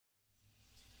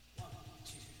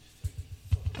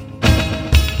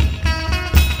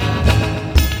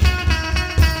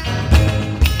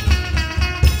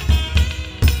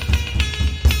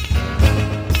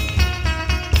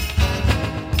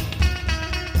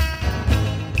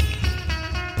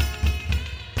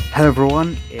Hello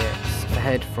everyone, it's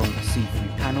Fahad from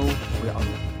C3 Panel. We are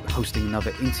hosting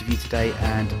another interview today,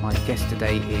 and my guest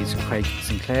today is Craig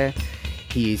Sinclair.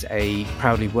 He is a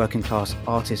proudly working class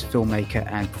artist, filmmaker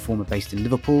and performer based in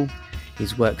Liverpool.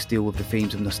 His works deal with the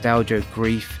themes of nostalgia,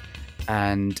 grief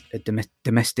and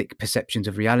domestic perceptions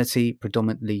of reality,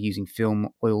 predominantly using film,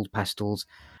 oiled pastels,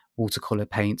 watercolour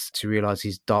paints to realise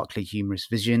his darkly humorous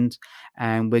visions.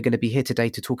 And we're going to be here today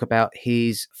to talk about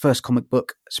his first comic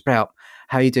book, Sprout.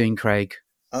 How are you doing, Craig?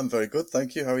 I'm very good,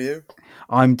 thank you. How are you?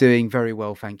 I'm doing very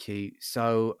well, thank you.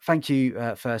 So thank you,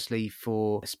 firstly,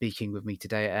 for speaking with me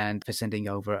today and for sending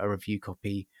over a review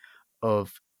copy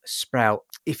of Sprout.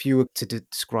 If you were to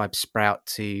describe Sprout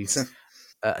to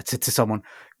someone,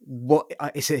 what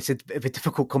it's a bit of a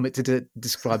difficult comic to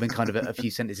describe in kind of a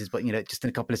few sentences, but just in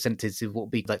a couple of sentences, what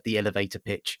would be like the elevator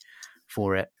pitch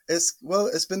for it?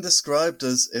 It's been described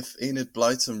as if Enid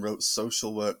Blyton wrote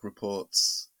social work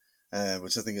reports,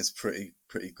 which I think is pretty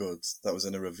good. That was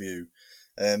in a review.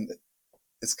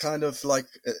 It's kind of like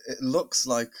it looks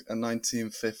like a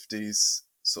 1950s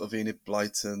sort of Enid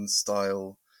Blyton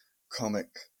style comic,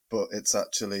 but it's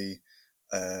actually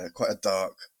quite a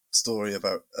dark story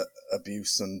about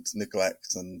abuse and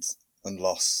neglect and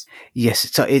loss. Yes,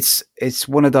 so it's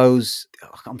one of those.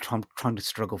 I'm trying to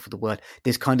struggle for the word.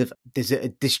 There's a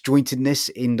disjointedness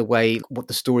in the way what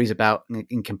the story's about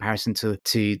in comparison to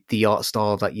the art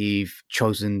style that you've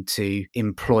chosen to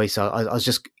employ. So I was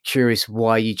just curious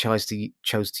why you chose to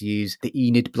use the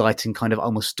Enid Blyton kind of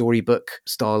almost storybook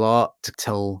style art to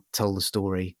tell the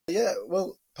story. Yeah,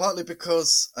 well, partly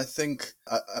because I think,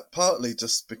 partly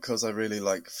just because I really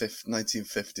like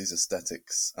 1950s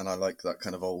aesthetics and I like that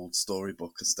kind of old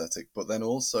storybook aesthetic. But then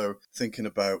also thinking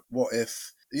about what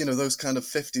if, those kind of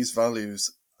 50s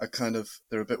values are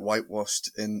they're a bit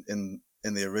whitewashed in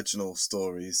the original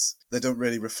stories. They don't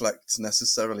really reflect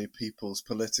necessarily people's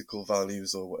political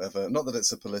values or whatever. Not that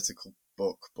it's a political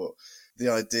book, but the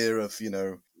idea of,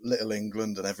 Little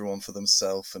England and everyone for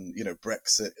themselves and,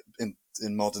 Brexit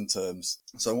in modern terms.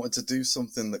 So I wanted to do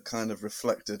something that kind of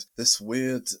reflected this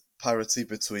weird parity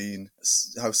between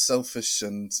how selfish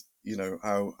and,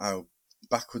 how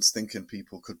backwards thinking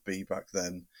people could be back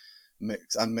then,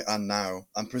 mixed and now,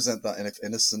 and present that in an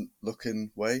innocent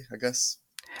looking way, I guess.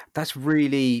 That's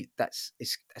really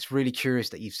curious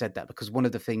that you've said that, because one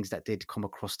of the things that did come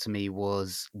across to me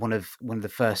was one of the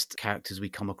first characters we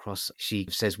come across. She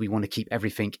says we want to keep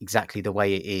everything exactly the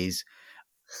way it is.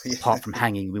 Yeah. Apart from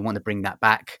hanging, we want to bring that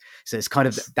back. So it's kind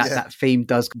of that theme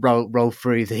does roll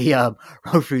through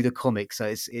the comic. So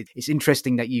it's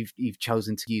interesting that you've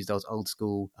chosen to use those old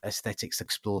school aesthetics to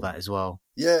explore that as well.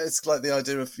 Yeah, it's like the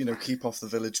idea of keep off the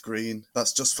village green.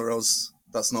 That's just for us.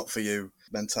 That's not for you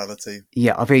mentality.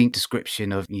 Yeah, I think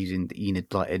description of using the Enid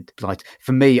Blyton.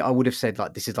 For me, I would have said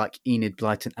like this is like Enid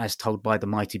Blyton as told by the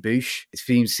Mighty Boosh. It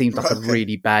seems like a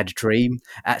really bad dream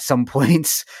at some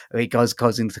points. It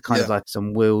goes into kind of like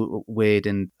some weird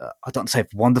and I don't say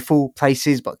wonderful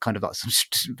places, but kind of like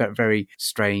some very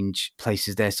strange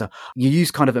places there. So you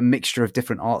use kind of a mixture of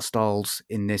different art styles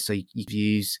in this. So you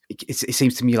use it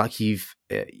seems to me like you've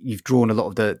drawn a lot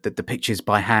of the pictures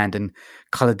by hand and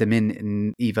coloured them in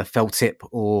either felt tip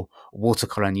or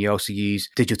watercolor, and you also use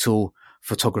digital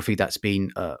photography that's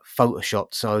been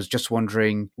photoshopped. So I was just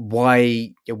wondering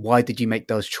why did you make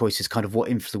those choices? Kind of what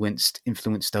influenced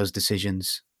those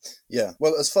decisions? Yeah,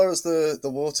 well, as far as the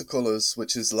watercolors,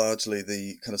 which is largely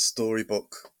the kind of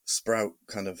storybook Sprout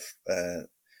kind of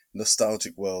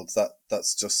nostalgic world,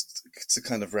 that's just to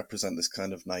kind of represent this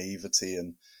kind of naivety.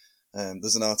 And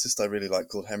there's an artist I really like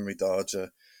called Henry Darger,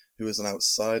 who is an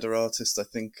outsider artist. I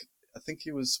think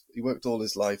he worked all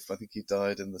his life. I think he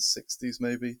died in the 60s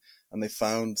maybe. And they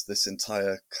found this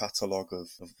entire catalogue of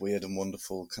weird and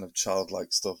wonderful kind of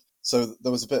childlike stuff. So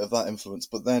there was a bit of that influence.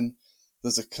 But then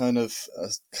there's a kind of a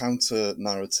counter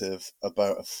narrative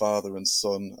about a father and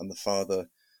son, and the father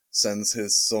sends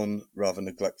his son rather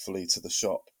neglectfully to the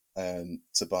shop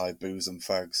to buy booze and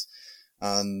fags.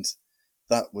 And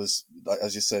that was,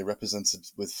 as you say, represented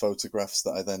with photographs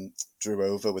that I then drew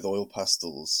over with oil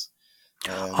pastels.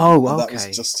 Okay. That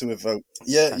was just to evoke.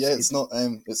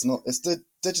 It's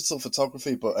digital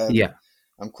photography, but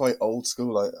I'm quite old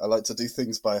school. I like to do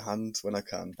things by hand when I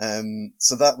can.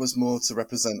 So that was more to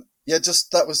represent. Yeah,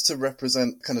 that was to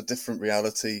represent kind of different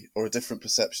reality or a different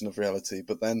perception of reality.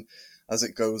 But then, as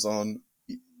it goes on,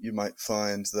 you might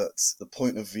find that the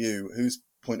point of view, who's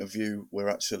point of view we're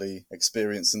actually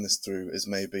experiencing this through is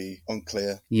maybe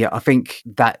unclear. Yeah, I think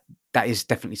that is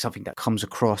definitely something that comes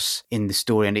across in the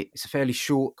story, and it's a fairly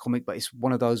short comic, but it's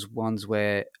one of those ones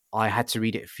where I had to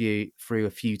read it through a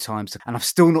few times, and I'm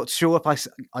still not sure if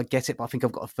I get it, but I think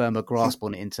I've got a firmer grasp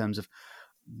on it in terms of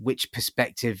which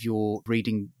perspective you're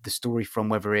reading the story from,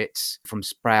 whether it's from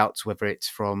Sprouts, whether it's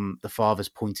from the father's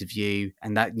point of view,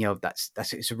 and that, you know, that's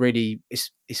it's a really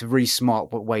smart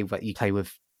way that you play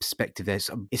with perspective.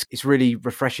 It's really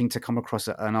refreshing to come across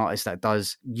an artist that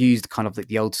does use kind of like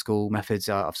the old school methods.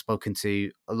 I've spoken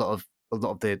to a lot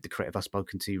of the creative I've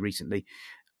spoken to recently.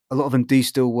 A lot of them do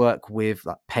still work with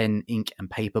like pen, ink, and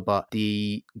paper, but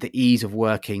the ease of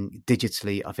working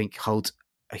digitally, I think, holds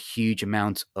a huge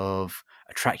amount of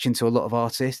attraction to a lot of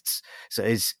artists. So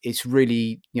it's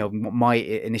really, you know, my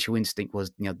initial instinct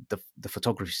was, you know, the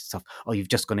photography stuff. Oh, you've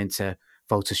just gone into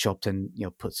Photoshop and, you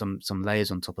know, put some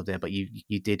layers on top of there, but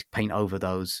you did paint over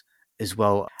those as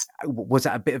well. Was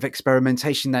that a bit of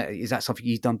experimentation? Is that something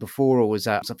you've done before, or was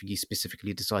that something you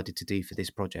specifically decided to do for this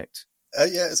project?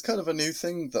 Yeah, it's kind of a new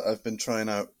thing that I've been trying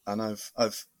out, and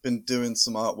I've been doing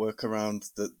some artwork around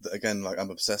that. Again, like, I'm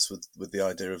obsessed with the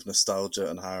idea of nostalgia,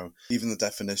 and how even the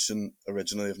definition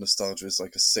originally of nostalgia is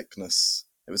like a sickness.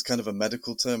 It was kind of a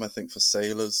medical term, I think, for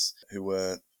sailors who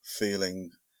were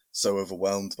feeling so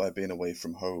overwhelmed by being away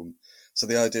from home. So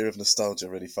the idea of nostalgia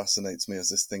really fascinates me as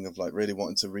this thing of like really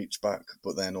wanting to reach back,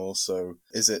 but then also,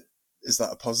 is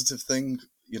that a positive thing?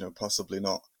 You know, possibly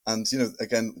not. And, you know,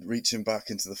 again, reaching back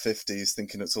into the 50s,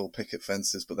 thinking it's all picket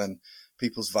fences, but then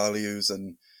people's values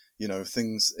and, you know,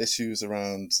 issues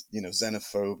around, you know,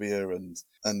 xenophobia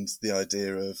and the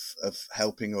idea of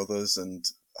helping others, and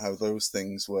how those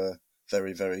things were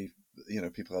very, very, you know,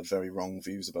 people had very wrong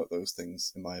views about those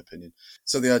things, in my opinion.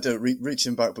 So the idea of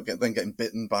reaching back, but then getting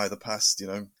bitten by the past, you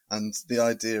know, and the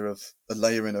idea of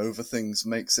layering over things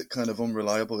makes it kind of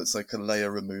unreliable. It's like a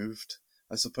layer removed,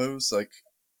 I suppose. Like,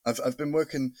 I've been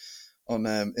working on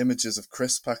images of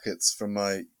crisp packets from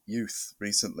my youth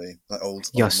recently, like old.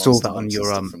 Yeah, I saw that on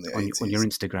your from the 80s. on your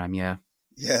Instagram.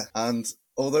 Yeah, and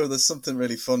although there's something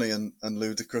really funny and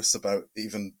ludicrous about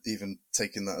even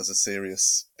taking that as a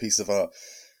serious piece of art,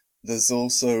 there's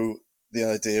also the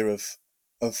idea of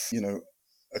you know,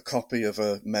 a copy of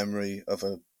a memory of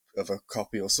a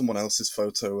copy, or someone else's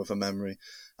photo of a memory,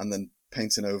 and then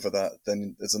painting over that.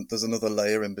 Then there's another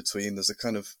layer in between. There's a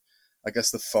kind of, I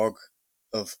guess, the fog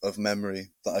of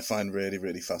memory that I find really,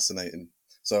 really fascinating.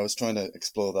 So I was trying to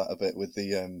explore that a bit with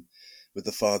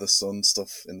the father-son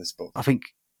stuff in this book. I think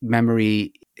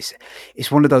memory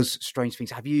is one of those strange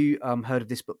things. Have you heard of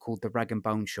this book called The Rag and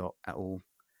Bone Shop at all?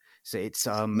 So it's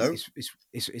No.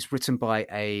 it's written by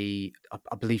I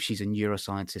believe she's a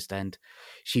neuroscientist, and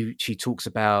she talks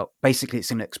about, basically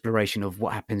it's an exploration of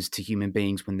what happens to human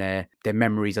beings when their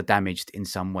memories are damaged in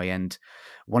some way. And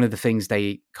one of the things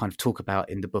they kind of talk about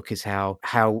in the book is how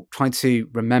trying to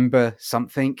remember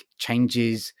something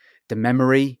changes the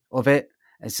memory of it.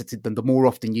 And so the more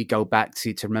often you go back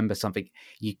to remember something,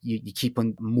 you keep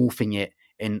on morphing it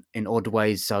in odd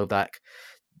ways, so that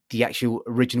the actual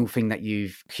original thing that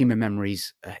human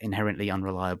memories are inherently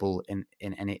unreliable in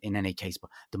any case, but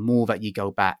the more that you go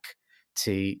back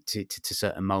to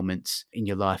certain moments in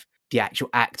your life, the actual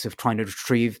act of trying to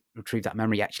retrieve that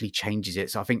memory actually changes it.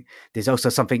 So I think there's also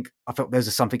something, I felt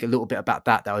there's something a little bit about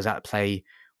that was at play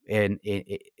in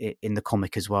the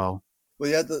comic as well.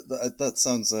 Well, yeah, that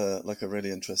sounds like a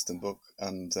really interesting book,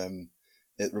 and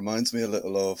it reminds me a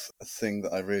little of a thing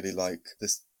that I really like.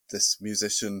 This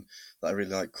musician that I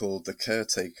really like called The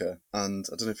Caretaker, and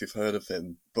I don't know if you've heard of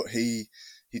him, but he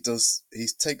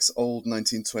takes old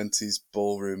 1920s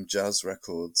ballroom jazz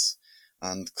records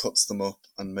and cuts them up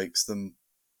and makes them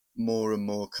more and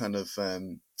more kind of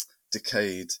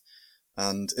decayed,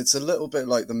 and it's a little bit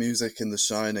like the music in The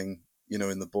Shining, you know,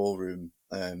 in the ballroom,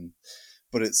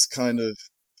 but it's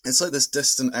like this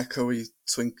distant, echoey,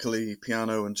 twinkly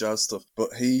piano and jazz stuff.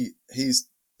 But he's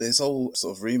his whole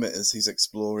sort of remit is he's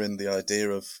exploring the idea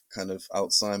of kind of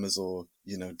Alzheimer's, or,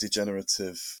 you know,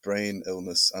 degenerative brain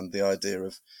illness, and the idea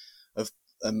of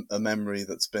a memory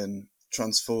that's been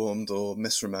transformed or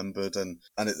misremembered, and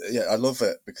I love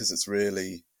it because it's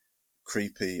really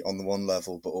creepy on the one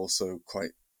level, but also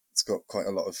it's got quite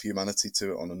a lot of humanity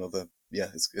to it on another. Yeah,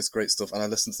 it's great stuff, and I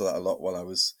listened to that a lot while I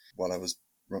was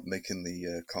making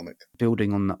the comic.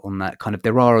 Building on that kind of,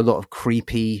 there are a lot of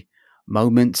creepy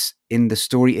moments in the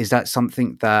story. Is that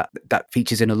something that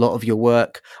features in a lot of your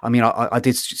work? I mean, I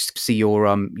did see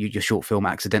your short film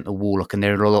Accidental Warlock, and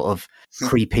there are a lot of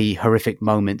creepy, horrific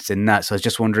moments in that. So I was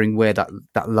just wondering where that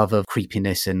love of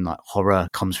creepiness and like horror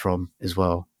comes from as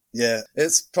well. Yeah,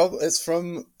 it's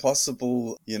from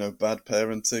possible, bad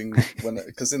parenting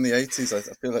because in the 80s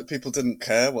I feel like people didn't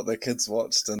care what their kids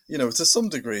watched, and to some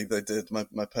degree they did,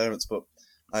 my parents, but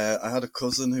I had a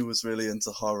cousin who was really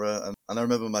into horror, and I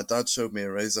remember my dad showed me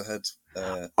Eraserhead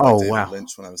by Oh David wow.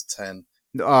 Lynch when I was 10.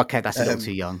 Okay, that's a little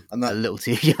too Um, young. and A that little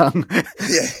too young.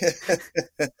 Yeah,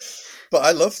 but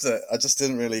I loved it. I just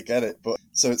didn't really get it. But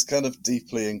so it's kind of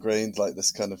deeply ingrained, like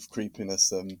this kind of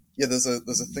creepiness. Yeah, there's a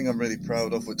thing I'm really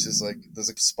proud of, which is like there's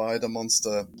a spider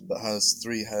monster that has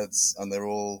three heads, and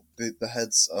the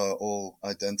heads are all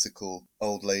identical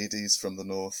old ladies from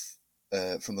the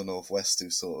from the northwest who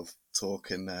sort of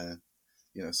talk in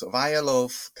sort of I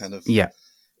love kind of Yeah.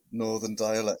 northern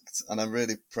dialect, and I'm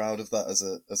really proud of that as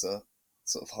a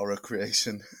sort of horror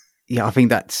creation. Yeah, I think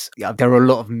there are a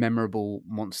lot of memorable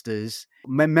monsters,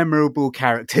 memorable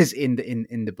characters in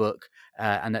the book,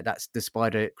 and that's the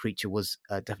spider creature was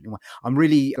definitely one. I'm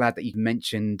really glad that you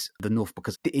mentioned the North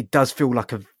because it does feel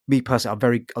like me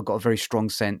personally, I got a very strong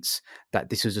sense that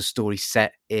this was a story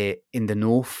set in the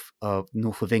north of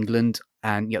England,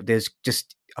 and there's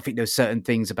just I think there's certain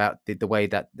things about the way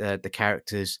that the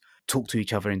characters talk to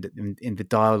each other in the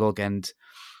dialogue, and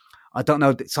I don't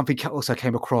know, something also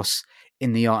came across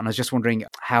in the art, and I was just wondering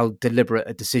how deliberate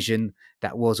a decision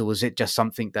that was, or was it just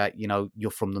something that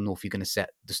you're from the north, you're going to set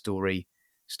the story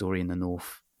in the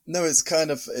north? No,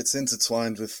 it's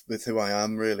intertwined with who I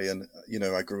am really, and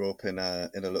I grew up in a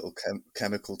little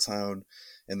chemical town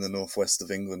in the northwest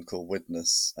of England called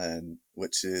Widnes,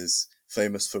 which is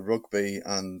famous for rugby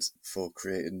and for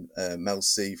creating Mel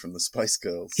C from the Spice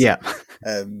Girls. Yeah,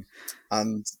 Um,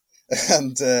 and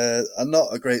and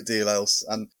not a great deal else.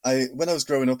 And when I was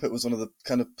growing up, it was one of the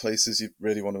kind of places you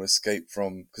really want to escape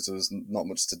from because there was not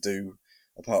much to do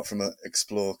apart from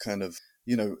explore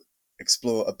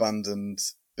explore abandoned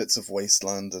bits of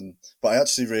wasteland. But I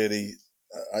actually really,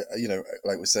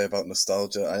 like we say about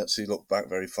nostalgia, I actually look back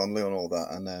very fondly on all that.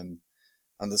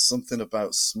 And there's something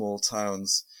about small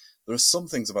towns. There are some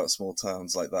things about small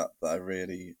towns like that I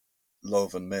really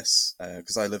love and miss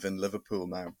because I live in Liverpool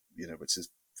now, which is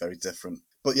very different.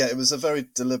 But yeah, it was a very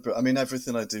deliberate. I mean,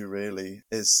 everything I do really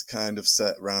is kind of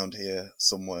set round here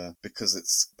somewhere because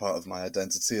it's part of my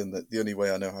identity and the only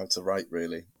way I know how to write,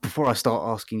 really. before I start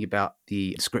asking you about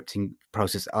the scripting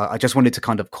process, I just wanted to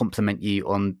kind of compliment you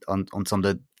on some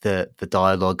of the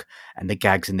dialogue and the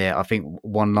gags in there. I think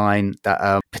one line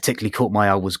that particularly caught my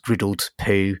eye was "griddled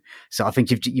poo." So I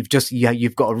think you've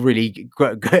got a really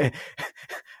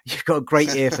you've got a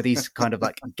great ear for these kind of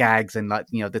like gags, and like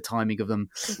the timing of them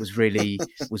was really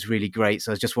great.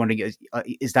 So I was just wondering,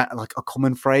 is that like a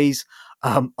common phrase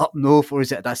up north, or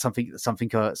is it that something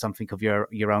of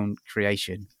your own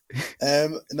creation?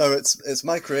 No, it's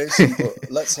my creation, but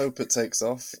let's hope it takes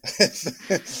off.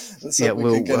 Let's Yeah, hope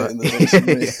we can get it in the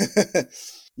dictionary.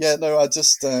 Yeah, no, I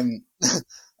just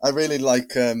I really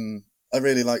like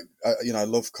I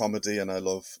love comedy, and I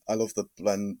love the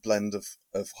blend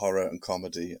of horror and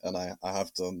comedy, and I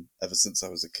have done ever since I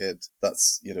was a kid.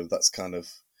 That's kind of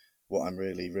what I'm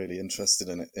really, really interested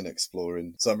in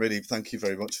exploring. So I'm really thank you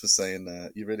very much for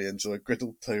saying you really enjoyed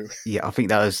Griddle Poo. Yeah, I think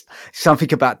that was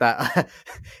something about that.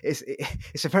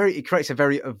 It creates a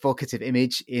very evocative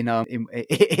image in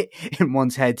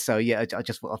one's head. So yeah, I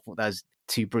thought that was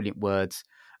two brilliant words.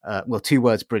 Two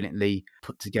words brilliantly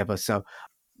put together. So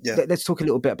Yeah. let's talk a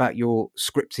little bit about your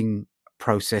scripting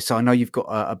process. So I know you've got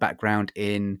a background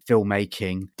in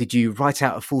filmmaking. Did you write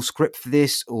out a full script for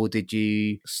this, or did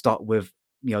you start with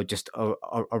just a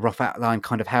rough outline?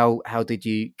 Kind of how did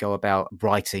you go about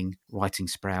writing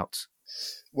Sprouts?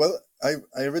 Well, I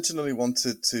originally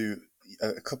wanted to,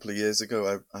 a couple of years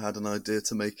ago, I had an idea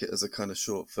to make it as a kind of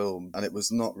short film, and it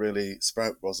was not really,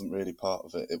 Sprout wasn't really part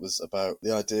of it. It was about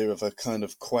the idea of a kind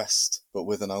of quest, but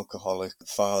with an alcoholic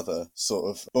father sort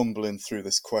of bumbling through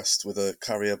this quest with a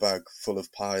carrier bag full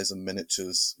of pies and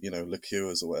miniatures,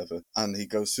 liqueurs or whatever. And he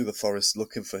goes through the forest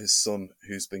looking for his son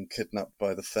who's been kidnapped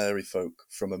by the fairy folk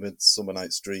from a Midsummer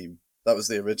Night's Dream. That was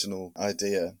the original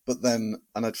idea. But then,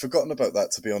 and I'd forgotten about that,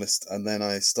 to be honest, and then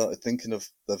I started thinking of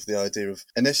the idea of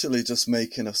initially just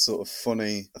making a sort of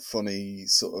funny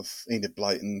sort of Enid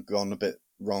Blyton gone a bit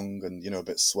wrong and, a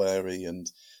bit sweary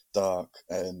and dark.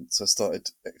 So I started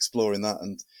exploring that,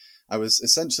 and I was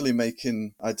essentially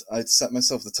I'd set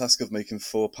myself the task of making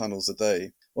 4 panels a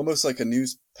day, almost like a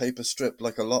newspaper strip.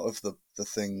 Like a lot of the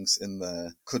things in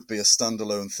there could be a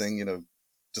standalone thing,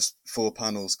 just 4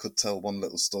 panels could tell one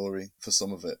little story for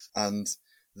some of it. And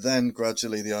then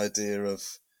gradually the idea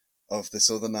of this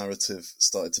other narrative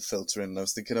started to filter in. And I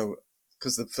was thinking,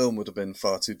 because the film would have been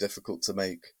far too difficult to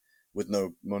make with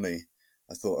no money,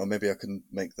 I thought, maybe I can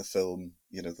make the film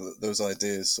those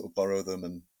ideas, sort of borrow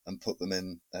them and put them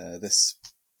in this.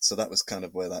 So that was kind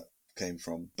of where that came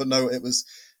from. But no, it was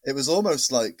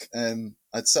almost like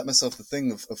I'd set myself the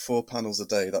thing of 4 panels a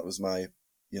day. That was my,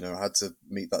 I had to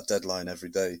meet that deadline every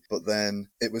day. But then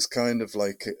it was kind of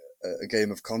like a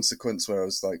game of consequence where I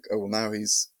was like, oh, well, now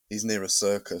he's near a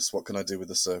circus. What can I do with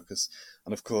the circus?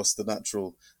 And of course, the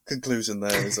natural conclusion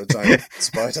there is a giant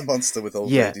spider monster with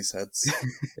old ladies' heads.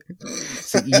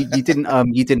 So you didn't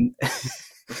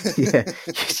yeah,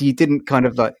 you didn't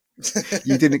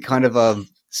kind of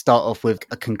start off with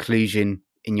a conclusion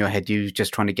in your head. You were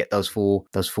just trying to get those four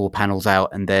panels out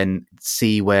and then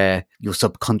see where your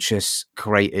subconscious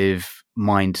creative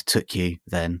mind took you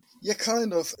then. Yeah,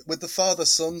 kind of. With the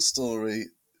father-son story,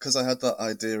 because I had that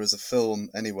idea as a film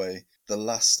anyway, I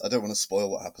don't want to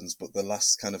spoil what happens, but the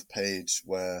last kind of page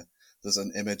where there's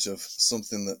an image of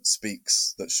something that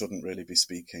speaks that shouldn't really be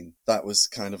speaking, that was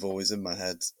kind of always in my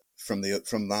head from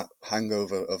that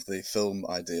hangover of the film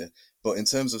idea. But in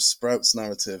terms of Sprout's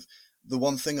narrative, the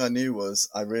one thing I knew was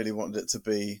I really wanted it to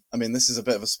be, I mean, this is a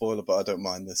bit of a spoiler, but I don't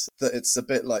mind this, that it's a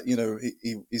bit like,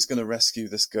 he's going to rescue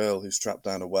this girl who's trapped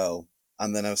down a well.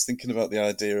 And then I was thinking about the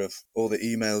idea of all the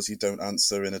emails you don't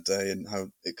answer in a day and how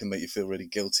it can make you feel really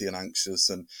guilty and anxious.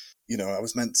 And, I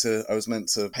was meant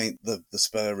to paint the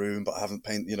spare room, but I haven't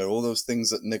painted, all those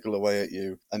things that niggle away at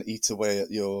you and eat away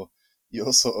at your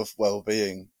sort of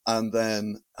well-being, and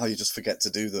then how you just forget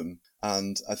to do them.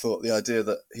 And I thought the idea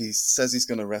that he says he's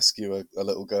going to rescue a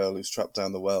little girl who's trapped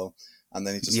down the well, and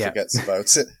then he just forgets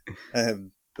about it.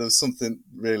 There was something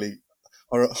really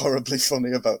horribly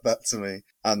funny about that to me.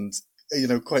 And,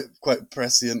 quite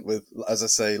prescient with, as I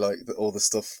say, like all the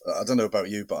stuff. I don't know about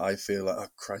you, but I feel like, oh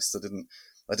Christ, I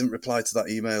didn't reply to that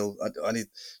email. I need,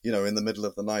 in the middle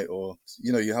of the night, or,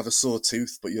 you have a sore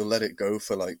tooth, but you'll let it go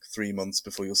for like 3 months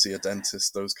before you'll see a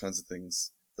dentist, those kinds of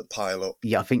things that pile up.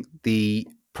 Yeah, I think the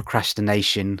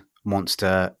procrastination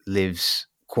monster lives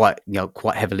quite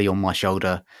heavily on my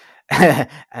shoulder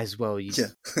as well.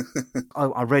 I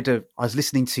was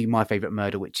listening to My Favorite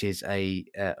Murder, which is a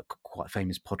quite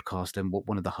famous podcast, and what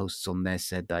one of the hosts on there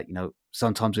said that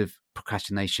sometimes with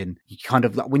procrastination, you kind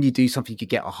of like when you do something, you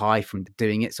get a high from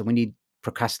doing it. So when you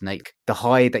procrastinate, the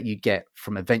high that you get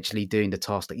from eventually doing the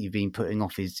task that you've been putting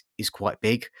off is quite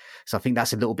big. So I think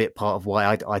that's a little bit part of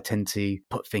why I tend to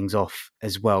put things off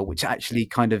as well, which actually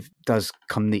kind of does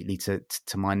come neatly to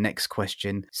my next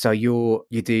question. So you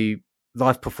do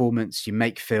live performance, you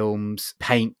make films,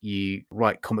 paint, you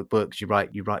write comic books, you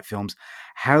write films.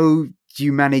 How do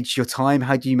you manage your time?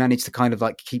 How do you manage to kind of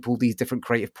like keep all these different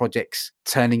creative projects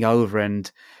turning over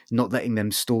and not letting them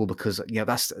stall? Because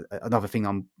that's another thing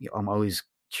I'm always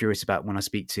curious about when I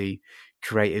speak to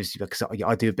creatives, because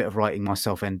I do a bit of writing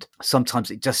myself, and sometimes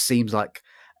it just seems like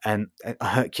a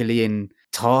Herculean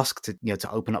task to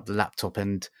open up the laptop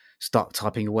and start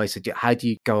typing away. So how do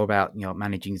you go about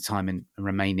managing the time and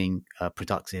remaining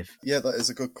productive? Yeah, that is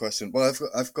a good question. Well,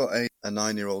 I've got a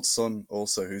 9-year-old son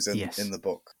also who's in the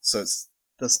book, so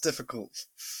that's difficult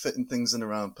fitting things in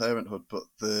around parenthood. But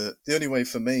the only way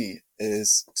for me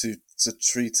is to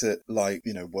treat it like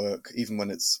work, even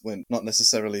when not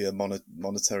necessarily a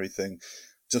monetary thing,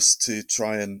 just to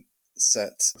try and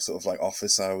set sort of like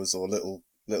office hours or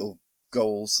little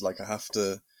goals, like I have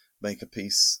to make a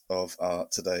piece of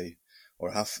art today,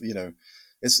 or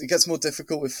it gets more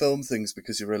difficult with film things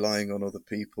because you're relying on other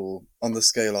people on the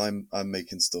scale I'm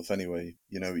making stuff anyway.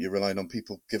 You're relying on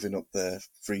people giving up their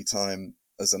free time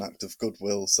as an act of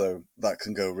goodwill, so that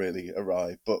can go really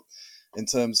awry. But in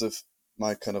terms of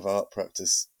my kind of art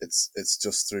practice, it's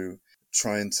just through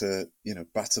trying to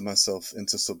batter myself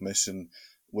into submission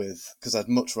because I'd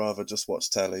much rather just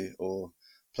watch telly or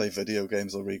play video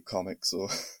games or read comics, or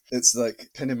it's like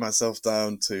pinning myself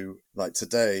down to like,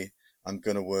 today I'm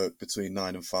going to work between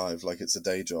 9 and 5 like it's a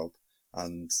day job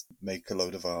and make a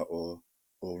load of art or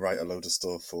write a load of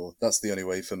stuff, or that's the only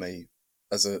way for me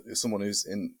as someone who's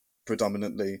in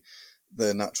predominantly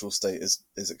the natural state is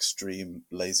extreme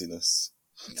laziness.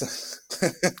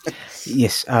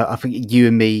 Yes, I think you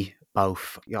and me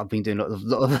both. I've been doing a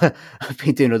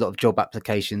lot of job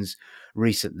applications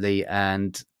recently,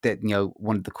 and that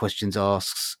one of the questions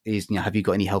asks is have you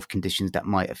got any health conditions that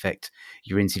might affect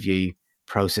your interview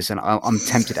process? And I'm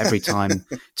tempted every time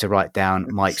to write down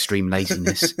my extreme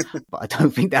laziness, but I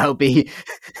don't think that'd be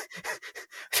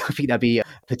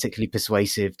particularly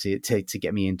persuasive to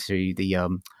get me into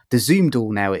the Zoom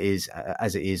door now it is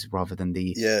as it is, rather than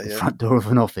the front door of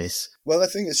an office. Well, I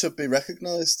think it should be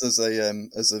recognised as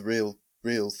a real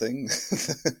thing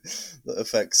that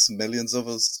affects millions of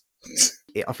us.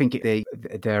 I think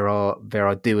there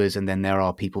are doers, and then there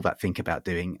are people that think about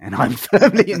doing, and I'm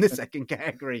firmly in the second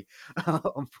category,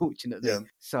 unfortunately. Yeah.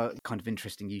 So kind of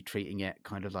interesting you treating it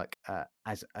kind of like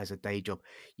as a day job.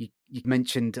 You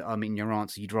mentioned in your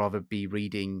answer you'd rather be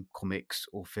reading comics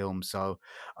or films. So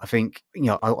I think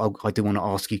I do want to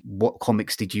ask you, what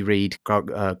comics did you read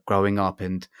growing up,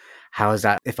 and how has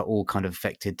that, if at all, kind of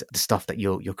affected the stuff that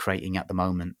you're creating at the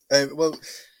moment? Well,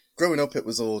 growing up, it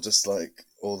was all just like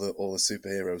all the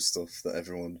superhero stuff that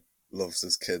everyone loves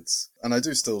as kids, and I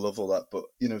do still love all that. But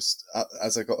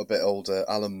as I got a bit older,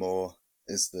 Alan Moore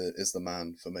is the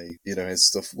man for me. His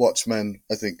stuff. Watchmen,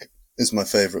 I think, is my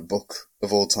favourite book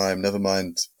of all time. Never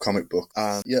mind comic book.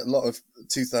 And yeah, a lot of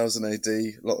 2000 AD,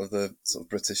 a lot of the sort of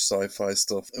British sci-fi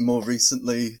stuff. And more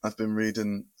recently, I've been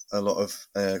reading a lot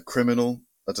of Criminal.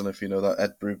 I don't know if you know that,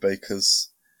 Ed Brubaker's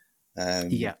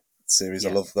series. Yeah.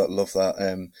 I love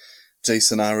that.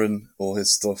 Jason Aaron, all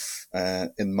his stuff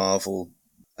in Marvel,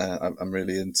 I'm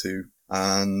really into.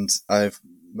 And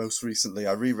most recently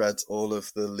I reread all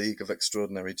of the League of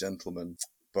Extraordinary Gentlemen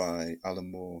by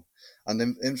Alan Moore. And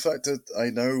in fact, I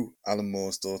know Alan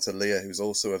Moore's daughter Leah, who's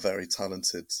also a very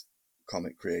talented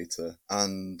comic creator.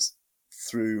 And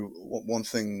through one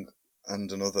thing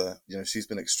and another, she's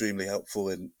been extremely helpful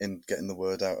in getting the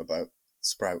word out about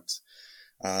Sprout.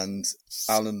 And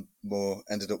Alan Moore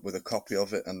ended up with a copy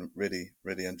of it and really,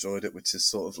 really enjoyed it, which is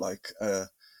sort of like,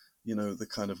 the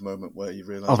kind of moment where you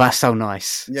realize, oh, that's so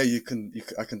nice. Yeah,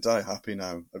 I can die happy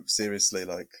now. Seriously,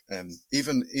 like,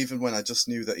 even when I just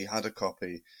knew that he had a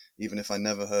copy, even if I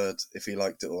never heard if he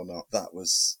liked it or not, that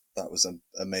was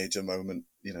a major moment,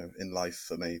 in life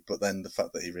for me. But then the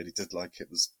fact that he really did like it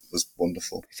was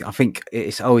wonderful. I think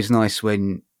it's always nice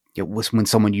when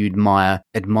someone you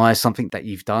admire something that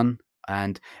you've done.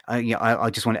 And I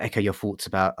just want to echo your thoughts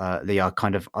about Leah.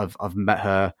 I've met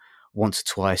her once or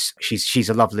twice. She's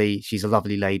a lovely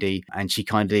lady, and she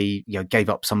kindly gave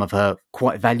up some of her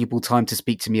quite valuable time to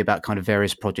speak to me about kind of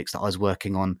various projects that I was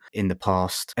working on in the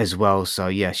past as well. So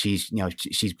yeah, she's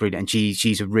brilliant, and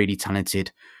she's a really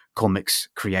talented comics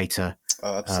creator.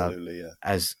 Oh, absolutely, yeah.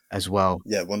 As well.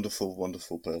 Yeah,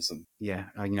 wonderful person. Yeah,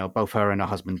 both her and her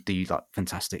husband do like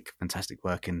fantastic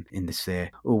work in this sphere.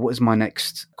 Oh, what is my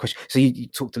next question? So you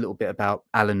talked a little bit about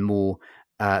Alan Moore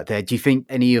there. Do you think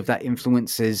any of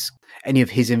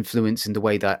his influence in the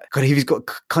way that he's got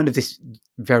kind of this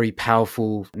very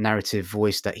powerful narrative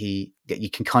voice that you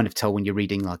can kind of tell when you're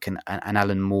reading like an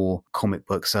Alan Moore comic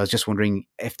book? So I was just wondering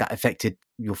if that affected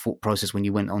your thought process when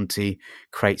you went on to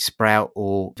create Sprout,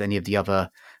 or any of the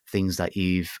other things that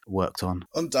you've worked on.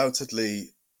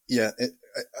 Undoubtedly, yeah.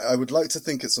 I would like to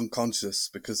think it's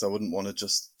unconscious, because I wouldn't want to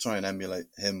just try and emulate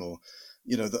him. Or,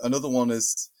 another one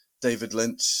is David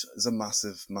Lynch is a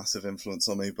massive influence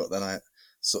on me. But then I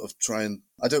sort of try and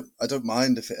I don't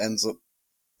mind if it ends up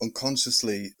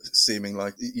unconsciously seeming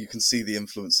like you can see the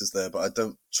influences there, but I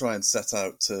don't try and set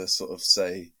out to sort of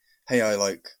say, hey, I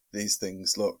like these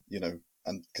things, look,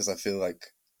 and because I feel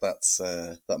like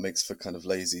that makes for kind of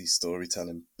lazy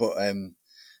storytelling. But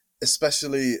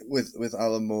especially with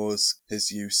Alan Moore's,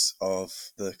 his use of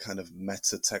the kind of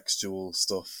meta-textual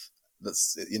stuff,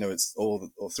 that's, it's all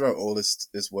throughout all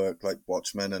his work, like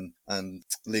Watchmen and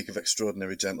League of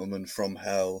Extraordinary Gentlemen, From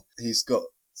Hell. He's got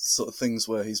sort of things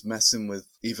where he's messing with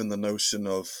even the notion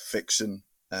of fiction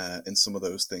in some of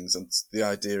those things, and the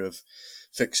idea of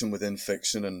fiction within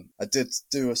fiction. And I did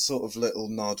do a sort of little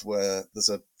nod where there's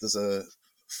a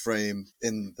frame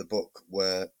in the book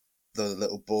where the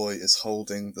little boy is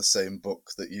holding the same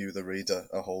book that you, the reader,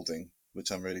 are holding,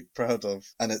 which I'm really proud of.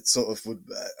 And it sort of would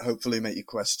hopefully make you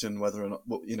question whether or not,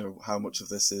 how much of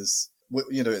this is,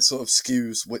 it sort of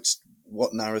skews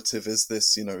what narrative is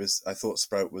this, I thought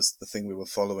Sprout was the thing we were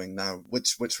following now.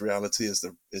 Which reality is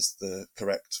the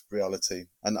correct reality?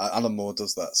 And Alan Moore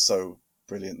does that so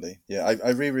brilliantly. Yeah,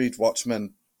 I reread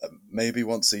Watchmen maybe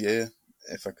once a year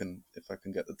if I can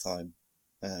get the time.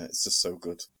 It's just so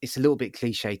good. It's a little bit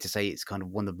cliche to say it's kind of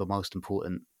one of the most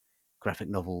important graphic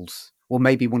novels, or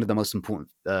maybe one of the most important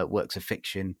works of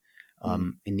fiction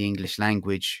in the English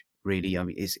language. Really, I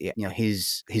mean,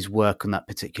 his work on that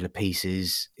particular piece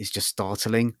is just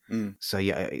startling. So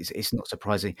yeah, it's not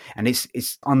surprising, and it's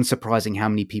unsurprising how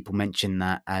many people mention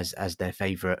that as their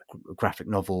favorite graphic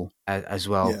novel as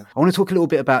well. Yeah. I want to talk a little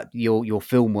bit about your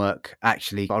film work.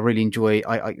 Actually, I really enjoy.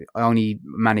 I only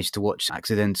managed to watch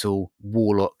Accidental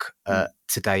Warlock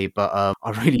today, but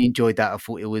I really enjoyed that. I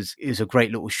thought it was a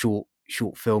great little short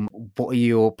film. What are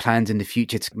your plans in the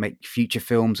future to make future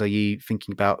films? Are you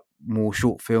thinking about more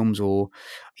short films, or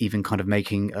even kind of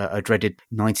making a dreaded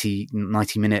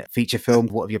 90-minute feature film?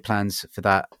 What are your plans for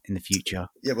that in the future?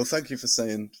 Yeah, well, thank you for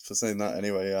saying that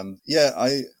anyway. Yeah,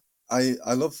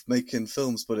 I love making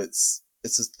films, but it's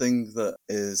a thing that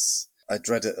is, I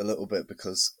dread it a little bit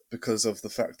because of the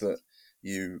fact that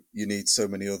you need so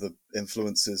many other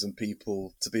influences and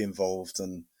people to be involved.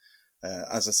 And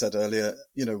as I said earlier,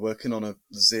 working on a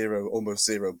almost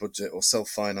zero budget or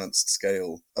self-financed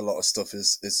scale, a lot of stuff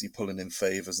is you pulling in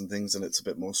favors and things, and it's a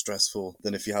bit more stressful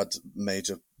than if you had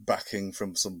major backing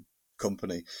from some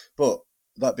company. But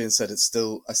that being said, I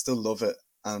still love it,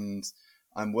 and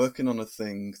I'm working on a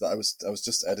thing that I was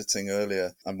just editing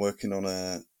earlier. I'm working on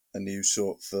a new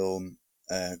short film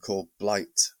called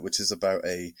Blight, which is about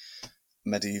a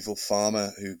medieval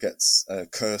farmer who gets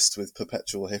cursed with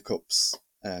perpetual hiccups.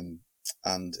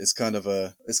 And it's kind of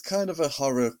a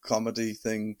horror comedy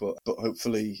thing, but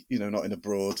hopefully, not in a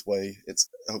broad way. It's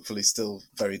hopefully still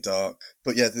very dark.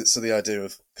 But yeah, so the idea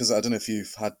of, because I don't know if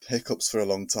you've had hiccups for a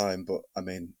long time, but I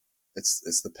mean,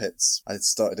 it's the pits. I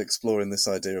started exploring this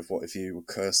idea of what if you were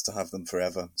cursed to have them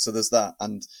forever. So there's that,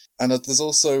 and there's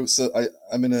also, so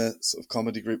I'm in a sort of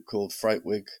comedy group called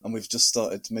Frightwig, and we've just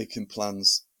started making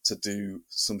plans to do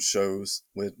some shows.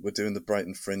 We're doing the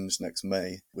Brighton Fringe next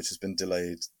May, which has been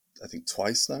delayed, I think,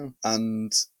 twice now,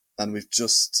 and we've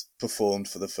just performed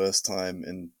for the first time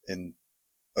in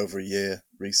over a year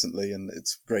recently, and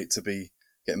it's great to be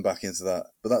getting back into that.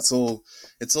 But it's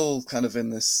all kind of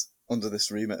under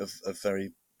this remit of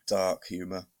very dark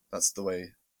humour. That's the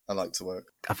way I like to work.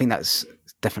 I think that's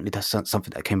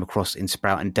something that came across in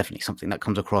Sprout, and definitely something that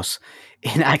comes across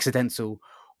in Accidental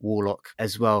Warlock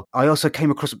as well. I also came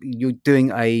across, you're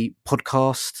doing a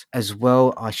podcast as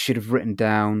well. I should have written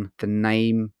down the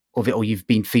name of it, or you've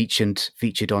been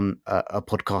featured on a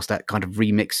podcast that kind of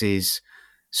remixes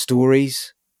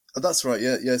stories. Oh, that's right.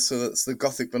 Yeah. So that's the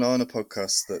Gothic Banana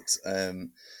podcast that.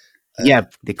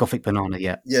 The Gothic Banana.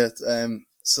 Yeah. Yeah.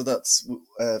 So that's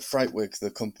Frightwig, the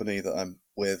company that I'm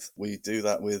with. We do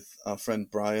that with our friend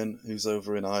Brian, who's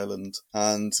over in Ireland,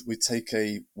 and we take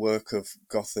a work of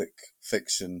Gothic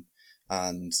fiction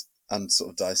and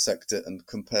sort of dissect it and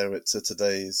compare it to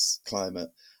today's climate,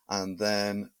 and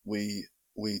then we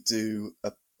do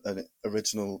an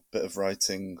original bit of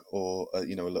writing, or a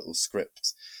little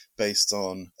script based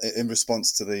on, in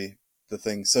response to the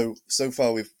thing. So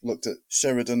far we've looked at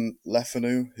Sheridan Le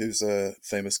Fanu, who's a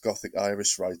famous Gothic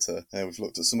Irish writer. We've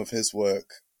looked at some of his work,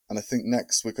 and I think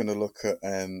next we're going to look at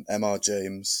M.R.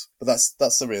 James. But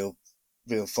that's a real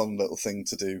fun little thing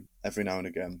to do every now and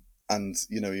again. And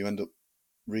you end up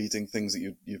reading things that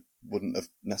you wouldn't have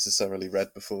necessarily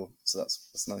read before. So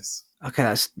that's nice.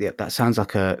 Okay, that sounds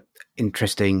like a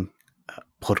interesting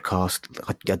podcast.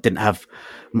 I didn't have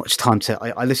much time to.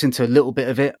 I listened to a little bit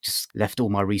of it, just left all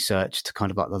my research to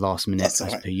kind of like the last minute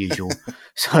as per usual.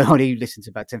 So I only listened to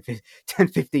about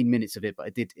 10-15 minutes of it,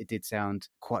 but it did sound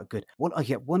quite good.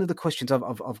 One of the questions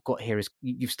I've got here is,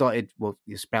 you've started, well,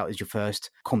 your Sprout is your first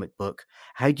comic book.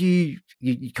 How do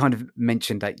you kind of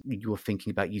mentioned that you were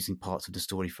thinking about using parts of the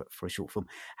story for a short film.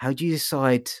 How do you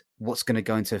decide what's going to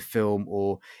go into a film,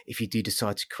 or if you do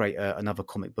decide to create another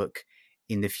comic book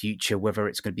in the future, whether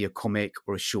it's going to be a comic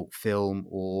or a short film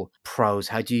or prose?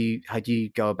 How do you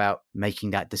go about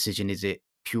making that decision? Is it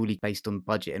purely based on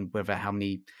budget and whether how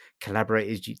many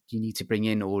collaborators you need to bring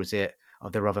in, or are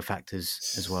there other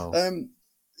factors as well?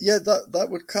 Yeah, that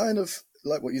would kind of,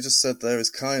 like what you just said there,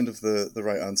 is kind of the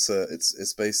right answer.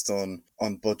 It's based on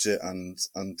budget and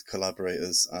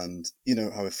collaborators, and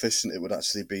how efficient it would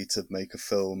actually be to make a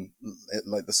film,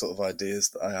 like the sort of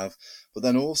ideas that I have. But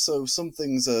then also some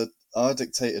things are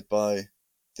dictated by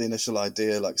the initial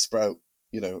idea. Like Sprout,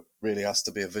 really has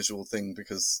to be a visual thing,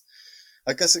 because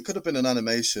I guess it could have been an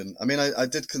animation. I mean, I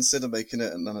did consider making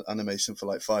it an animation for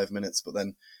like 5 minutes, but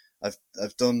then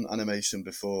I've done animation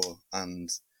before, and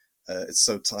it's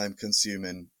so time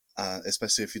consuming,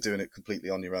 especially if you're doing it completely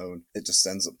on your own. It just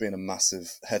ends up being a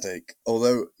massive headache.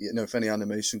 Although, if any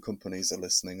animation companies are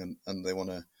listening and they want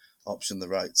to option the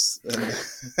rights,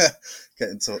 get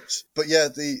in touch. But yeah,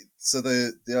 the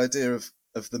idea of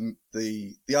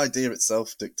the idea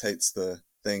itself dictates the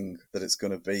thing that it's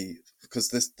going to be. Because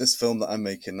this film that I'm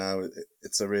making now,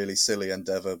 it's a really silly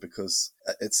endeavor, because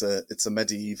it's a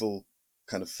medieval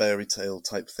kind of fairy tale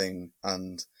type thing,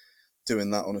 and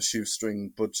doing that on a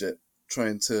shoestring budget,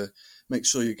 trying to make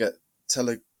sure you get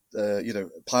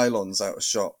pylons out of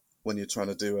shot when you're trying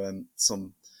to do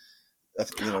some.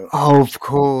 Oh, of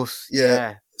course.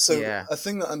 Yeah. So a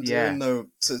thing that I'm doing though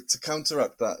to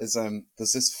counteract that is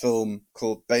there's this film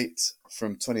called Bait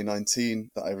from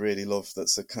 2019 that I really love.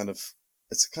 That's a kind of,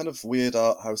 It's a kind of weird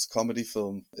art house comedy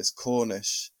film. It's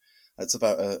Cornish. It's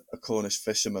about a Cornish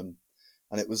fisherman,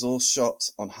 and it was all shot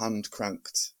on hand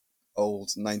cranked old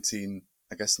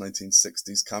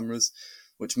 1960s cameras,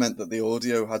 which meant that the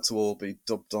audio had to all be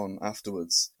dubbed on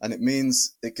afterwards. And it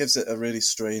means it gives it a really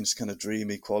strange kind of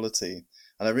dreamy quality.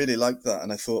 And I really liked that.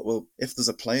 And I thought, well, if there's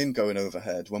a plane going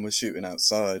overhead when we're shooting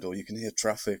outside, or you can hear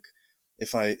traffic,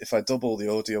 if I dub all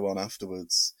the audio on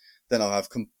afterwards, then I'll have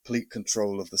complete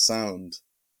control of the sound,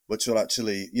 which will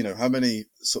actually, how many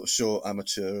sort of short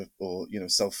amateur or,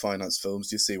 self-financed films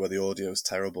do you see where the audio is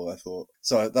terrible, I thought.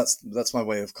 So that's my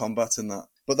way of combating that.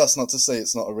 But that's not to say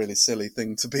it's not a really silly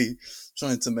thing to be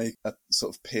trying to make a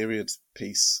sort of period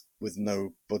piece with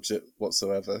no budget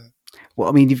whatsoever. Well,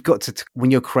 I mean, you've got to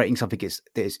when you're creating something,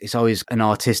 it's always an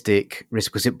artistic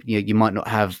risk, because you might not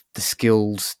have the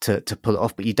skills to pull it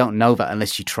off, but you don't know that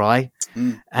unless you try.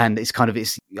 And it's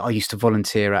I used to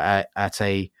volunteer at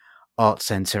a art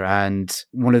center, and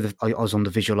I was on the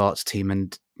visual arts team,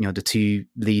 and the two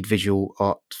lead visual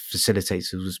art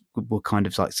facilitators were kind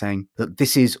of like saying, look,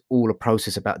 this is all a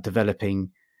process about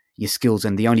developing your skills,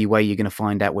 and the only way you're going to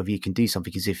find out whether you can do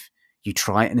something is if you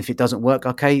try it. And if it doesn't work,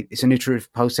 okay, it's an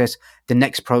iterative process. The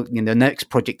next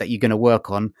project that you're going to work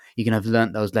on, you're going to have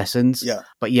learnt those lessons. Yeah.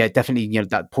 But yeah, definitely,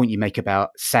 that point you make about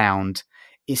sound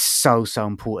is so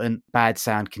important. Bad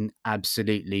sound can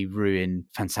absolutely ruin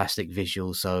fantastic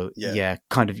visuals. So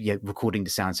recording the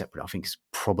sound separate, I think, is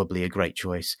probably a great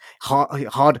choice.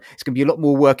 Hard. It's going to be a lot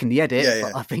more work in the edit,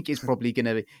 but I think it's probably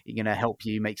going to help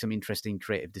you make some interesting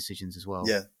creative decisions as well.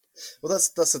 Yeah. Well,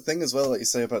 that's the thing as well, like you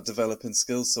say, about developing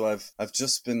skills. So I've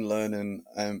just been learning,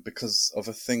 because of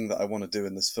a thing that I want to do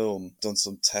in this film, done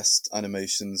some test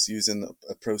animations using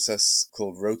a process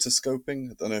called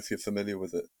rotoscoping. I don't know if you're familiar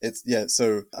with it.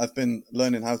 So I've been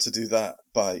learning how to do that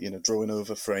by, drawing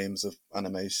over frames of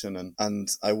animation, and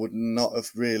I would not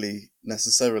have really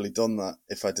necessarily done that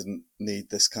if I didn't need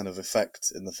this kind of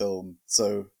effect in the film.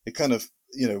 So it kind of,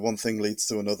 one thing leads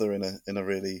to another in a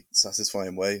really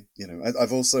satisfying way.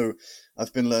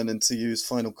 I've been learning to use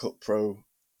Final Cut Pro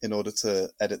in order to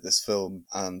edit this film,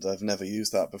 and I've never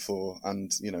used that before.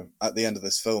 And, at the end of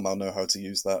this film, I'll know how to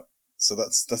use that. So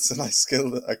that's a nice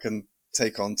skill that I can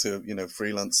take on to,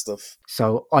 freelance stuff.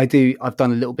 So I've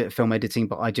done a little bit of film editing,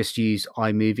 but I just use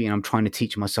iMovie, and I'm trying to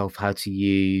teach myself how to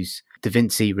use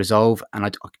DaVinci Resolve, and I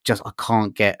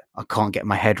can't get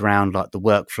my head around like the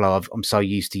workflow. I'm so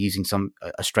used to using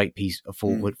a straight piece, a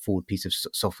forward piece of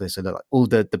software, so that like all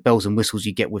the bells and whistles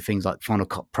you get with things like Final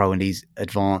Cut Pro and these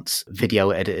advanced video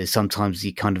editors, sometimes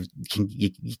you kind of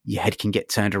your head can get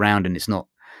turned around, and it's not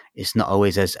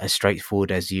always as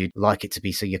straightforward as you'd like it to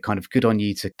be. So you're kind of good on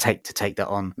you to take that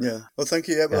on. Yeah. Well, thank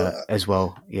you. Yeah, as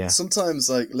well. Yeah. Sometimes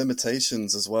like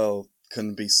limitations as well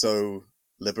can be so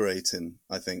liberating,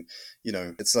 I think.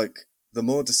 It's like the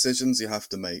more decisions you have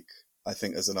to make, I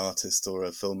think, as an artist or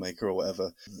a filmmaker or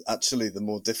whatever, actually the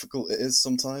more difficult it is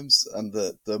sometimes. And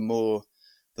the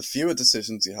fewer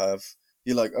decisions you have,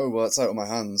 you're like, oh, well, it's out of my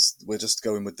hands. We're just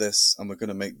going with this, and we're going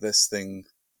to make this thing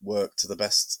work to the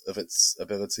best of its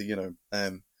ability.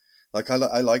 Like I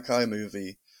like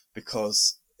iMovie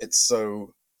because it's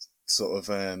so sort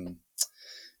of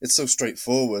it's so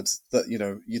straightforward that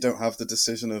you don't have the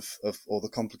decision of all the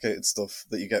complicated stuff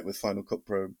that you get with Final Cut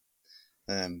Pro.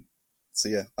 So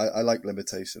yeah, I like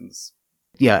limitations.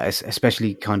 Yeah,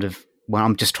 especially kind of when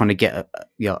I'm just trying to get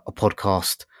a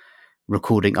podcast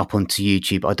recording up onto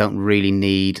YouTube. I don't really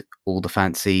need all the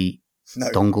fancy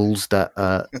dongles that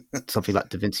something like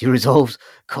DaVinci Resolve.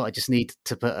 God, I just need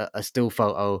to put a still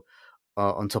photo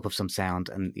on top of some sound,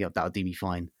 and that'll do me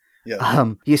fine.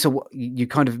 Yeah. So you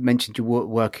kind of mentioned you were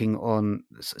working on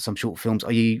some short films.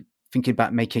 Are you thinking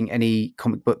about making any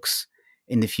comic books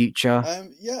in the future?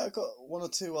 Yeah, I got one or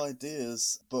two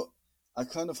ideas, but I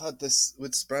kind of had this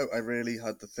with Sprout. I really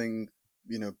had the thing,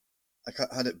 I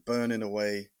had it burning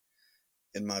away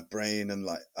in my brain, and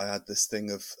like I had this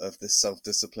thing of this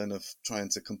self-discipline of trying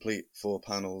to complete 4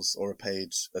 panels or a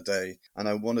page a day, and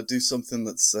I want to do something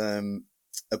that's a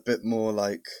bit more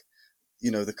like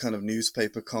the kind of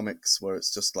newspaper comics where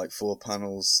it's just like 4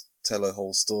 panels, tell a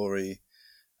whole story,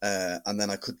 and then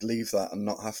I could leave that and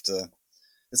not have to.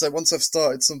 It's like once I've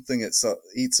started something, it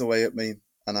eats away at me,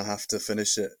 and I have to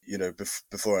finish it,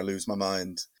 before I lose my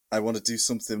mind. I want to do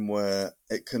something where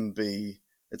it can be.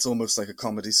 It's almost like a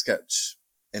comedy sketch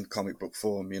in comic book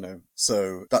form,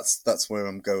 So that's where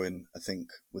I'm going, I think,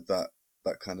 with that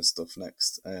kind of stuff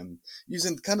next.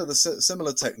 Using kind of the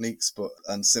similar techniques,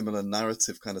 and similar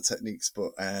narrative kind of techniques,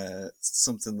 but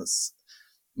something that's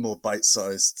more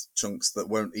bite-sized chunks that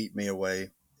won't eat me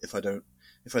away if I don't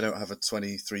have a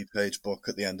 23-page book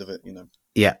at the end of it,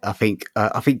 Yeah, I think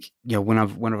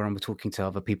whenever I'm talking to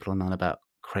other people online about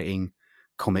creating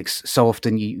comics, so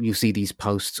often you see these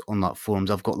posts on like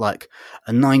forums. I've got like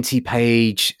a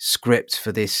 90-page script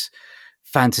for this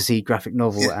fantasy graphic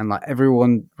novel, Yeah, and like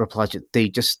everyone replies, "They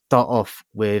just start off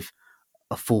with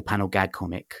a full panel gag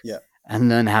comic yeah, and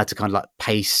learn how to kind of like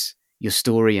pace your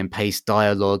story and pace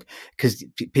dialogue, because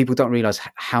people don't realize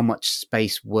how much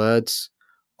space words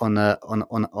on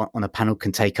a panel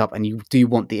can take up, and you do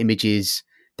want the images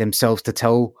themselves to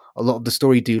tell a lot of the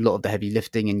story, do a lot of the heavy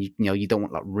lifting, and you don't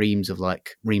want like reams of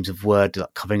word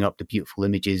like covering up the beautiful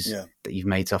images yeah, that you've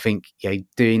made. So I think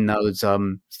doing those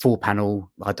full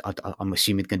panel, I'm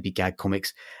assuming going to be gag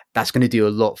comics, that's going to do a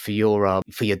lot for your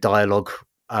dialogue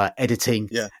editing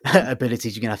yeah,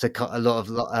 abilities. You're gonna have to cut a lot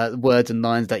of words and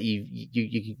lines that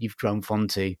you've grown fond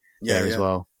to yeah, there as yeah.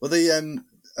 well. Well, the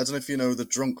I don't know if you know the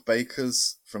Drunk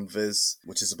Bakers from Viz,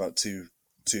 which is about two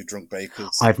drunk bakers.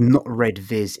 I've not read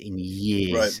Viz in Right.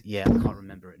 years. Yeah, I can't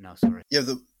remember it now. Sorry. Yeah,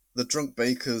 the drunk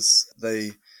bakers,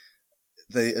 they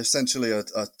essentially are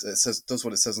it says does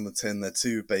what it says on the tin. They're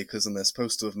two bakers and they're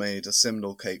supposed to have made a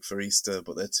simnel cake for Easter,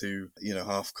 but they're too,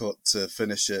 half cut to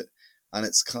finish it. And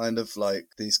it's kind of like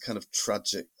these kind of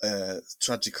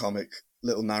tragicomic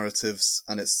little narratives,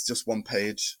 and it's just one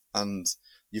page, and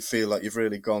you feel like you've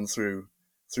really gone through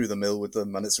the mill with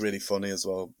them, and it's really funny as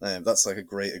well. That's like a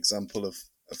great example of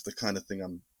the kind of thing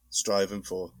I'm striving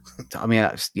for. I mean,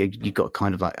 you've got to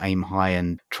kind of like aim high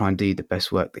and try and do the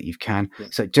best work that you can. Yeah.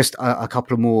 So, just a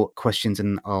couple of more questions,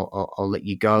 and I'll let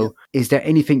you Yeah. go. Is there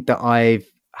anything that I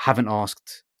haven't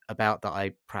asked about that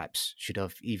I perhaps should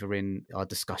have, either in our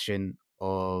discussion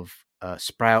of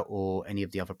Sprout or any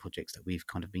of the other projects that we've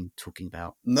kind of been talking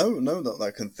about? No, no, not that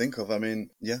I can think of. I mean,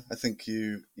 yeah, I think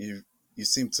you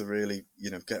seem to really,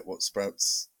 get what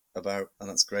Sprouts about, and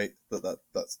that's great that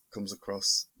comes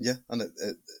across. Yeah, and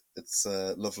it's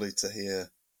lovely to hear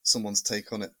someone's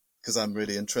take on it, because I'm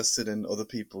really interested in other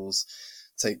people's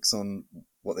takes on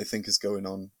what they think is going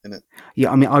on in it.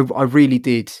 Yeah, I mean, I really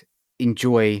did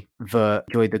enjoy the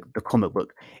comic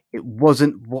book. It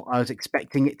wasn't what I was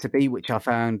expecting it to be, which I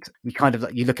found you kind of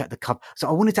like you look at the cover. So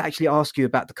I wanted to actually ask you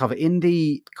about the cover in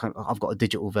the I've got a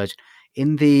digital version.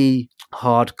 In the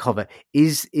hardcover,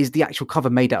 is the actual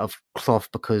cover made out of cloth?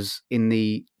 Because in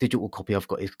the digital copy I've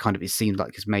got, it seems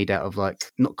like it's made out of like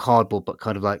not cardboard, but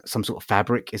kind of like some sort of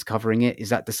fabric is covering it. Is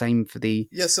that the same for the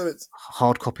Yeah, so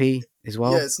hard copy as yeah,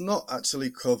 well? it's not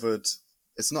actually covered.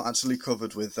 It's not actually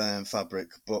covered with fabric,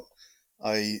 but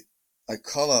I I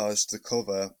collaged the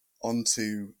cover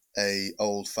onto a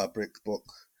old fabric book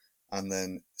and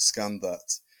then scanned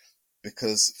that,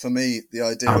 because for me the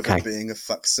idea of it Okay. being a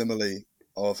facsimile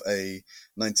of a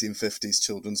 1950s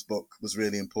children's book was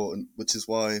really important, which is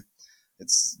why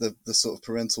it's the sort of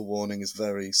parental warning is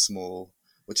very small,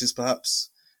 which is perhaps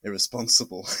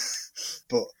irresponsible,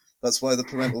 but that's why the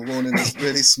parental warning is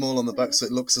really small on the back, so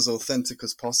it looks as authentic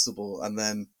as possible. And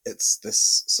then it's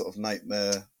this sort of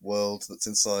nightmare world that's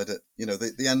inside it.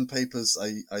 The end papers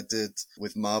I did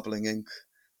with marbling ink,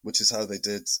 which is how they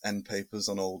did end papers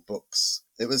on old books.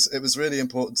 It was really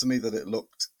important to me that it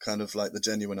looked kind of like the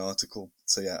genuine article.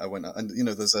 So yeah, I went out, and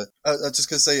there's I just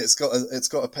gonna say it's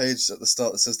got a page at the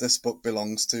start that says this book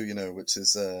belongs to, which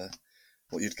is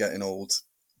what you'd get in old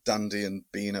Dandy and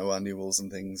Beano annuals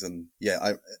and things. And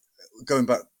yeah, going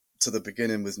back to the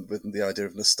beginning with the idea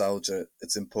of nostalgia,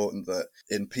 it's important that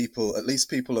in people, at least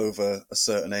people over a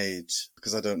certain age,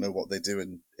 because I don't know what they do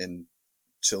in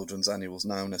children's annuals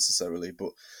now necessarily,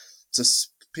 but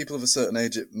just people of a certain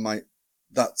age,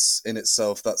 that's in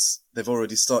itself, they've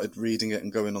already started reading it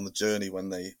and going on the journey when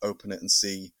they open it and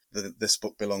see that this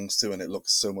book belongs to, and it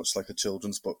looks so much like a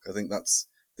children's book. I think that's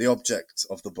the object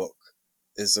of the book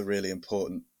is a really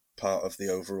important part of the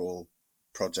overall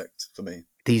project for me.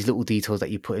 These little details that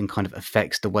you put in kind of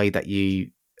affects the way that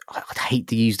I'd hate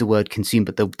to use the word consume,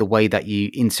 but the way that you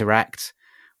interact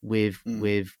with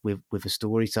with a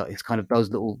story. So it's kind of those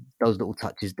little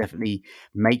touches definitely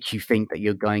make you think that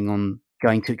you're going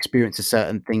to experience a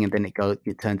certain thing, and then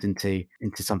it turns into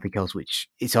something else, which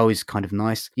is always kind of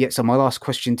nice. Yeah. So my last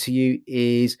question to you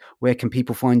is, where can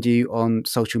people find you on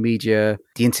social media,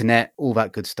 the internet, all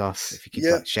that good stuff? If you could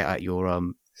Yeah, like shout out your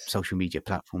social media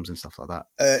platforms and stuff like that.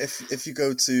 if you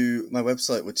go to my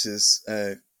website, which is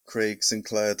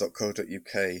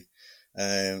craigsinclair.co.uk,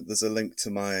 there's a link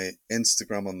to my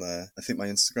Instagram on there. I think my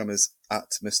Instagram is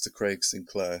at Mr. Craig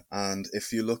Sinclair. And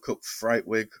if you look up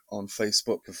Frightwig on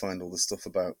Facebook, you'll find all the stuff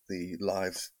about the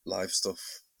live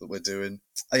stuff that we're doing.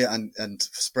 Oh, yeah, and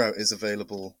Sprout is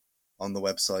available on the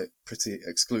website pretty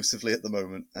exclusively at the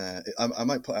moment. I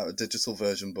might put out a digital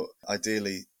version, but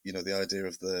ideally, the idea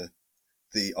of the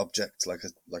the object, like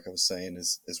I was saying,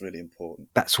 is really important.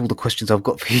 That's all the questions I've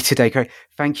got for you today, Craig.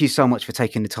 Thank you so much for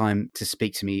taking the time to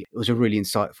speak to me. It was a really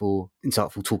insightful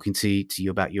talking to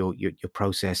you about your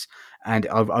process. And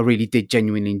I really did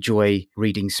genuinely enjoy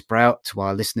reading Sprout. To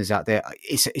our listeners out there,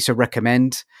 it's a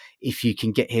recommend if you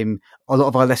can get him. A lot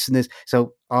of our listeners,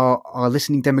 so our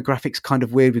listening demographic's kind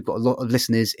of weird. We've got a lot of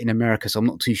listeners in America, so I'm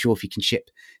not too sure if you can ship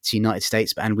to the United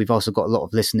States. And we've also got a lot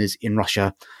of listeners in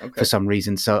Russia for some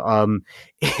reason. So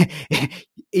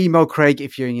email Craig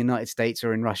if you're in the United States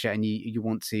or in Russia and you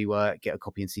want to get a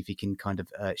copy and see if you can kind of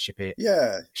ship it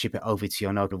over to you.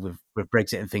 I know with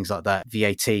Brexit and things like that,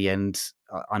 VAT, and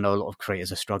I know a lot of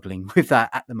creators are struggling with that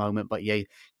at the moment. But yeah,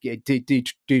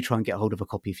 do try and get a hold of a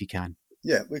copy if you can.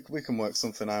 Yeah, we can work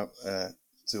something out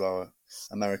to our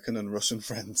American and Russian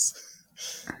friends.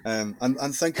 And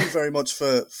thank you very much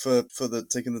for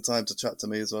taking the time to chat to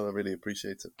me as well. I really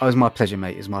appreciate it. Oh, it was my pleasure,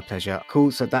 mate. It was my pleasure.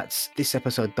 Cool. So that's this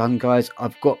episode done, guys.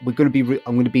 I'm going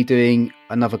to be doing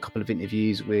another couple of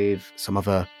interviews with some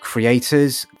other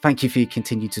creators. Thank you for your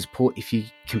continued support. If you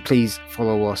can please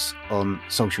follow us on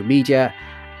social media,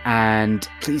 and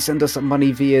please send us some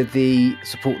money via the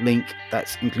support link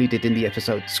that's included in the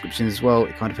episode description as well.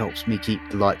 It kind of helps me keep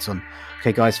the lights on.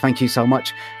 Okay, guys, thank you so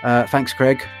much. Thanks,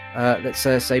 Craig. Let's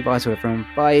say bye to everyone.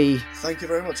 Bye. Thank you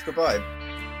very much. Goodbye.